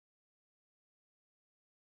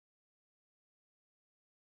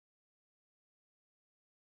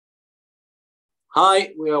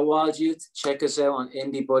Hi, we are Wild Youth. Check us out on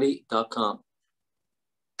indiebuddy.com.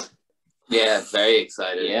 Yeah, very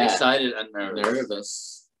excited. Yeah. Excited and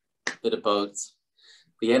nervous. Bit of both.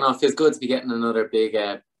 But yeah, no, it feels good to be getting another big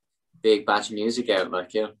batch of music out,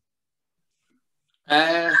 like, yeah.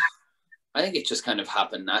 I think it just kind of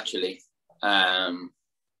happened naturally.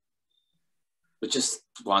 We just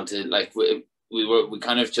wanted, like, we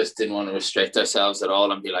kind of just didn't want to restrict ourselves at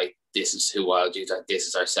all and be like, this is who Wild Youth, like, this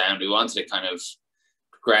is our sound. We wanted to kind of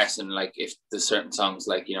progress, and like, if there's certain songs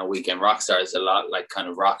like, you know, Weekend Rockstar is a lot like kind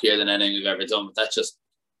of rockier than anything we've ever done, but that just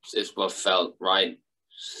is what felt right.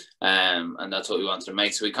 And that's what we wanted to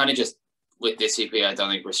make. So we kind of just, with this EP, I don't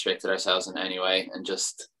think restricted ourselves in any way and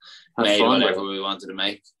just made whatever we wanted to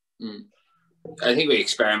make. I think we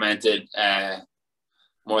experimented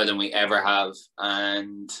more than we ever have,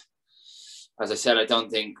 and as I said, I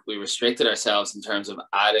don't think we restricted ourselves in terms of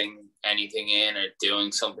adding anything in or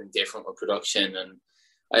doing something different with production. And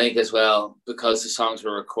I think as well, because the songs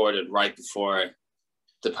were recorded right before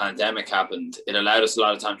the pandemic happened, it allowed us a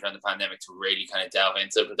lot of time during the pandemic to really kind of delve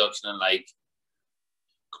into production, and like,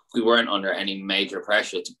 we weren't under any major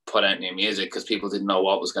pressure to put out new music because people didn't know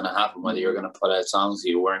what was going to happen, whether you were going to put out songs or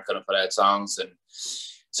you weren't going to put out songs. And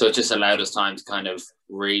so it just allowed us time to kind of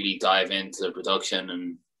really dive into the production.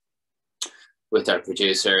 And with our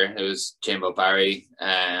producer, it was Jimbo Barry,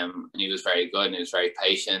 and he was very good, and he was very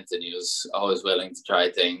patient, and he was always willing to try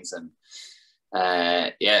things. And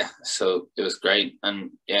yeah, so it was great.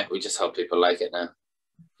 And yeah, we just hope people like it now.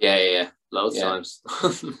 Yeah. Loads of times.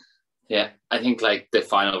 Yeah, I think like the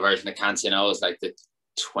final version of Can't Say No is like the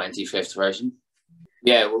 25th version.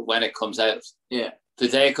 Yeah, when it comes out. Yeah. The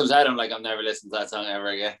day it comes out, I'm like, I'm never listening to that song ever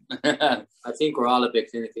again. I think we're all a bit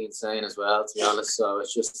clinically insane as well, to be honest. So it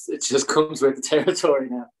just comes with the territory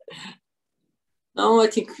now. No, I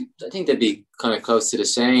think they'd be kind of close to the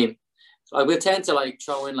same. Like, we'll tend to like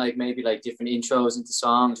throw in like maybe like different intros into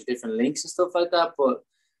songs or different links and stuff like that, but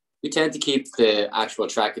we tend to keep the actual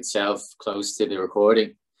track itself close to the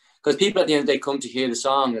recording. Because people at the end, they come to hear the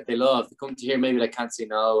song that they love. They come to hear maybe like Can't Say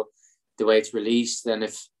No, the way it's released. And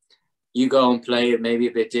if you go and play it maybe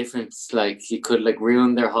a bit different, like, you could like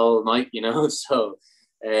ruin their whole night, you know? So,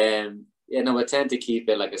 I tend to keep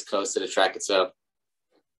it like as close to the track itself.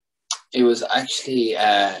 It was actually,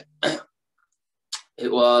 it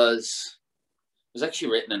was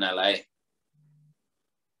actually written in LA.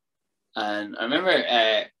 And I remember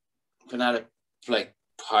being at a like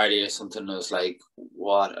party or something, I was like,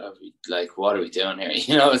 what are we doing here?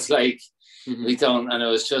 You know, it's like, we don't, and it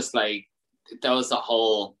was just like, that was the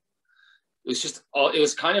whole, it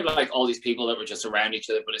was kind of like all these people that were just around each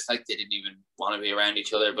other, but it's like they didn't even want to be around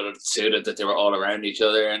each other, but it suited that they were all around each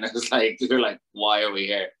other. And it was like, we were like, why are we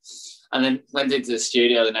here? And then went into the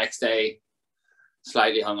studio the next day,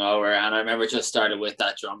 slightly hungover, and I remember just started with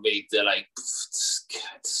that drum beat, the like,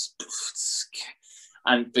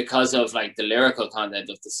 and because of like the lyrical content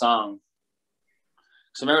of the song,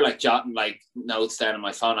 so I remember like jotting like notes down on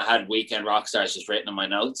my phone. I had Weekend Rockstars just written on my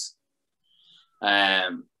notes,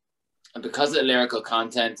 and because of the lyrical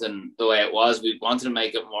content and the way it was, we wanted to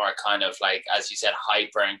make it more kind of like, as you said,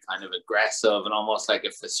 hyper and kind of aggressive and almost like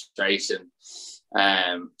a frustration.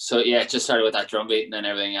 So yeah, it just started with that drum beat, and then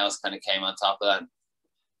everything else kind of came on top of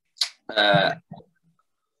that.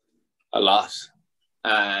 A lot.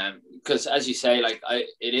 Because as you say, like,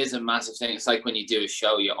 it is a massive thing. It's like when you do a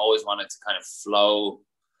show, you always want it to kind of flow.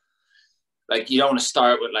 Like, you don't want to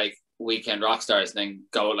start with like Weekend Rockstars and then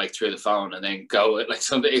go like through the phone and then go with like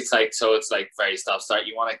something. It's like, so it's like very stop start.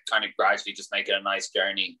 You want to kind of gradually just make it a nice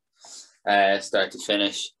journey, start to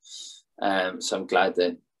finish. So I'm glad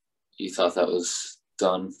that you thought that was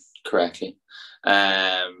done correctly.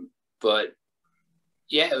 But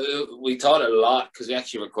yeah, we thought a lot because we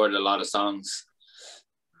actually recorded a lot of songs.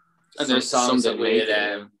 And there's songs that we've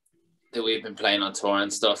been playing on tour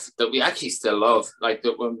and stuff that we actually still love. Like,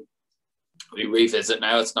 that when we revisit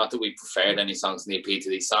now, it's not that we preferred any songs in the EP to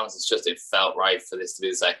these songs. It's just, it felt right for this to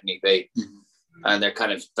be the second EP. And they're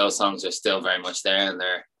kind of, those songs are still very much there and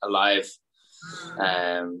they're alive.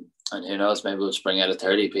 And who knows, maybe we'll just bring out a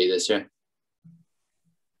third EP this year.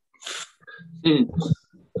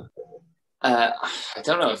 I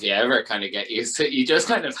don't know if you ever kind of get used to it. You just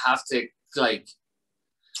kind of have to, like,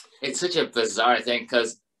 it's such a bizarre thing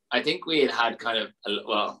because I think we had kind of,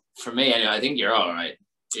 well, for me anyway, I think you're all right.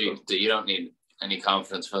 You don't need any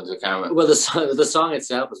confidence from the camera. Well, the song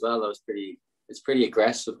itself as well, it's pretty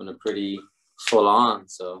aggressive and pretty full on.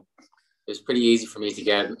 So it was pretty easy for me to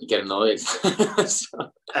get annoyed.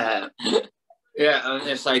 Yeah, and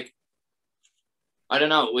it's like, I don't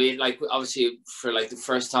know, we like, obviously for like the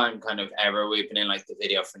first time kind of ever, we've been in like the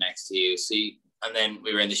video for Next to You. So And then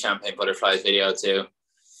we were in the Champagne Butterflies video too.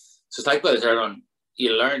 So it's like, well,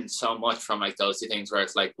 you learn so much from like those two things where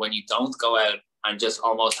it's like when you don't go out and just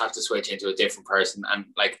almost have to switch into a different person and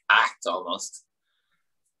like act almost,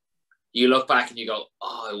 you look back and you go,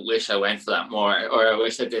 oh, I wish I went for that more, or I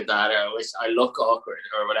wish I did that, or I wish I look awkward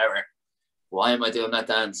or whatever. Why am I doing that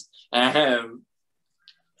dance?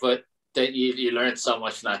 But then you learn so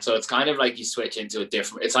much from that. So it's kind of like you switch into a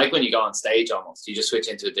different, it's like when you go on stage almost, you just switch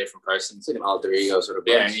into a different person. It's like an alter ego sort of.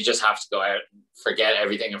 Yeah, and you just have to go out and forget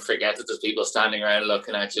everything and forget that there's people standing around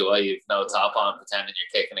looking at you while you've no top on, pretending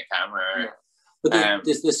you're kicking a camera. Yeah. But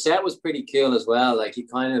the set was pretty cool as well. Like you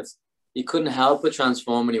couldn't help but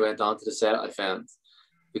transform when you went onto the set, I found.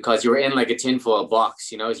 Because you were in like a tinfoil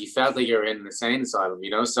box, you know, you felt like you were in an insane asylum, you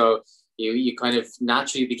know, so you kind of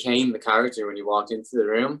naturally became the character when you walked into the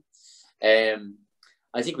room.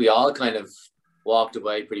 I think we all kind of walked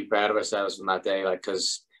away pretty proud of ourselves from that day, like,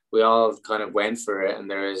 because we all kind of went for it and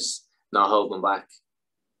there is no holding back.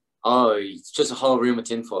 Oh, it's just a whole room of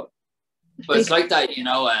tinfoil. But it's like that, you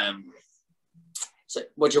know. So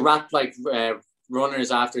would you wrap like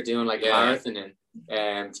runners after doing like a marathon in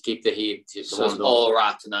to keep the heat? So it's all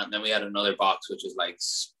wrapped in that, and then we had another box which was like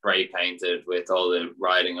spray painted with all the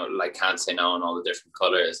writing, like Can't Say No, and all the different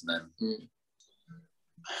colors, and then.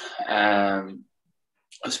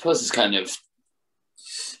 I suppose it's kind of,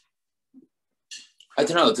 I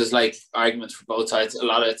don't know, there's like arguments for both sides. A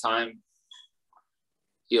lot of the time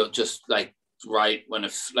you'll just like write when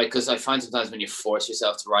it's like, because I find sometimes when you force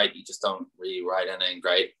yourself to write, you just don't really write anything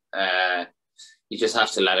great. You just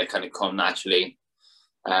have to let it kind of come naturally.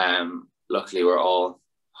 Luckily we're all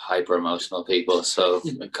hyper emotional people, so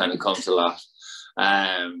it kind of comes a lot.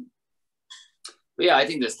 But yeah, I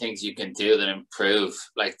think there's things you can do that improve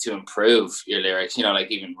your lyrics, you know,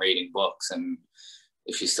 like even reading books, and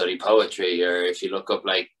if you study poetry or if you look up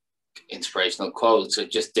like inspirational quotes or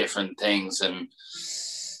just different things and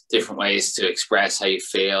different ways to express how you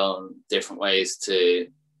feel and different ways to,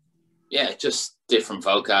 yeah, just different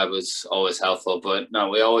vocab is always helpful. But no,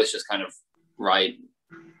 we always just kind of write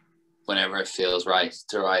whenever it feels right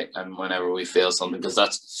to write and whenever we feel something, because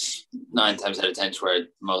that's 9 times out of 10 where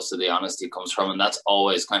most of the honesty comes from, and that's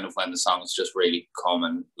always kind of when the songs just really come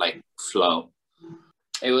and like flow.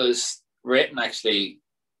 It was written, actually,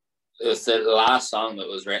 it was the last song that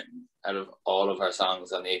was written out of all of our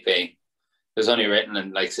songs on the EP. It was only written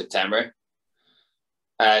in like September,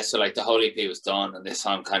 so like the whole EP was done and this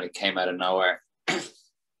song kind of came out of nowhere.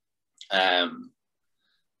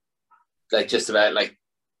 Like just about like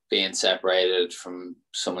being separated from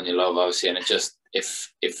someone you love, obviously, and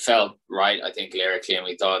it felt right, I think, lyrically, and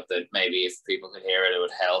we thought that maybe if people could hear it, it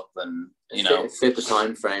would help, and you know, it fit the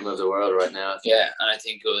time frame of the world right now. Yeah, and I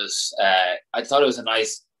think it was. I thought it was a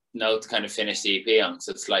nice note to kind of finish the EP on.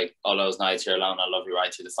 So it's like, all those nights you're alone, I'll love you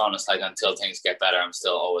right through the phone. It's like, until things get better, I'm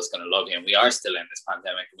still always going to love you, and we are still in this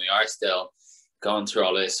pandemic, and we are still going through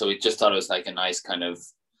all this. So we just thought it was like a nice kind of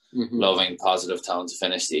loving, positive tone to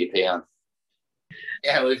finish the EP on.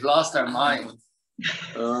 Yeah, we've lost our mind.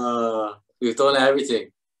 We've done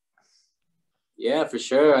everything. Yeah, for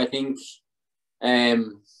sure. I think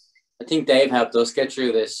Dave helped us get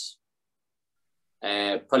through this.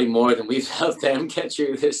 Probably more than we've helped them get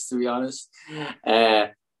through this, to be honest. Yeah,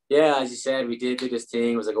 as you said, we did do this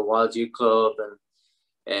thing. It was like a Wild Youth Club,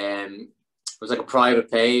 and it was like a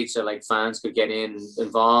private page that like fans could get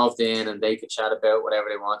involved in, and they could chat about whatever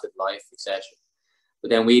they wanted, life, etc. But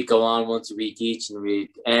then we'd go on once a week each, and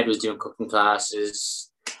Ed was doing cooking classes,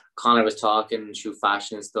 Conor was talking through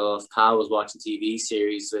fashion and stuff, Cal was watching TV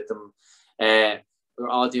series with them. We were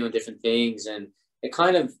all doing different things, and it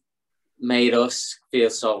kind of made us feel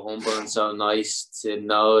so humble and so nice to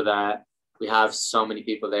know that we have so many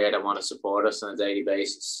people there that want to support us on a daily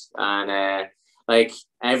basis. And like,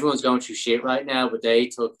 everyone's going through shit right now, but they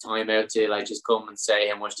took time out to like just come and say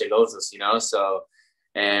how much they love us, you know. So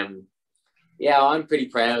yeah, I'm pretty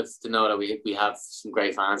proud to know that we have some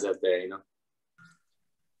great fans out there, you know.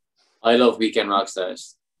 I love Weekend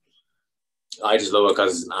Rockstars. I just love it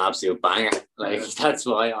because it's an absolute banger. Like, that's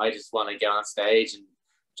why I just want to get on stage and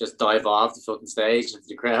just dive off the fucking stage into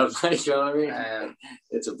the crowd. Like, you know what I mean?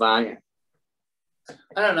 It's a banger.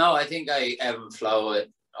 I don't know. I think I ebb and flow with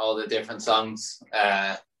all the different songs.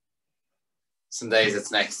 Some days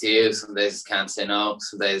it's Next to You, some days it's Can't Say No,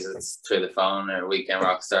 some days it's Through the Phone or Weekend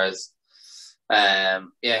Rockstars. Yeah,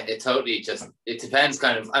 it totally it depends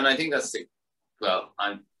kind of, and I think that's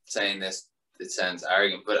I'm saying this, it sounds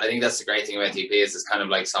arrogant, but I think that's the great thing about EP is it's kind of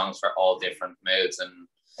like songs for all different moods. And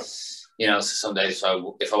you know, so some days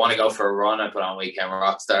if I want to go for a run, I put on Weekend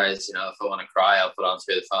Rockstars. You know, if I want to cry, I'll put on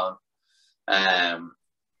Through the Phone.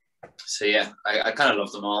 So yeah, I kind of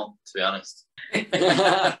love them all, to be honest.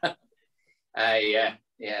 Yeah,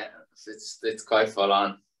 it's quite full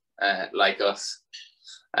on, like us.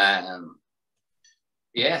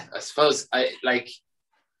 Yeah, I suppose I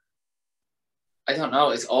don't know.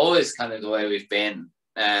 It's always kind of the way we've been.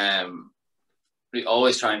 We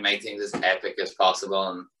always try and make things as epic as possible,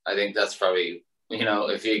 and I think that's probably, you know,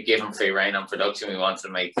 if you give them free rein on production, we want to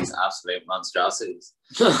make these absolute monstrosities.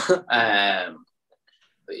 But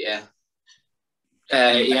yeah.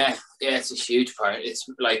 Yeah, it's a huge part. It's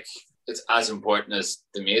like it's as important as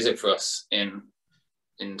the music for us in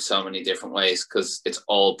so many different ways, because it's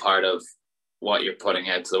all part of what you're putting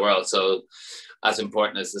out to the world. So as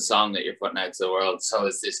important as the song that you're putting out to the world, so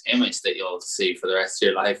is this image that you'll see for the rest of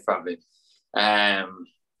your life, probably. And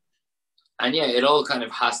yeah, it all kind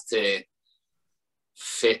of has to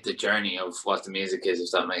fit the journey of what the music is,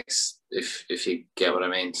 if that makes, if you get what I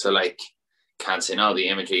mean. So like, can't say no, the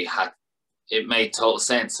imagery it made total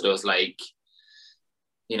sense. It was like,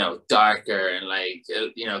 you know, darker and like,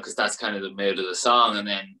 you know, because that's kind of the mood of the song. And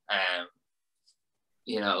then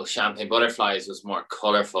you know, Champagne Butterflies was more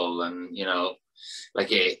colorful and, you know,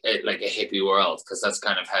 like a hippie world, because that's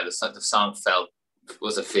kind of how the song felt,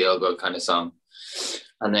 was a feel good kind of song.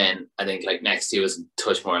 And then I think like Next to You was a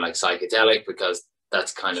touch more like psychedelic, because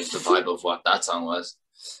that's kind of the vibe of what that song was.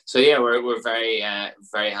 So yeah, we're very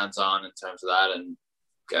very hands on in terms of that, and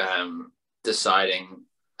deciding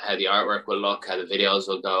how the artwork will look, how the videos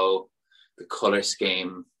will go, the color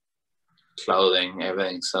scheme, clothing,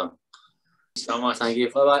 everything. So much. Thank you.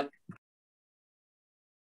 Bye bye.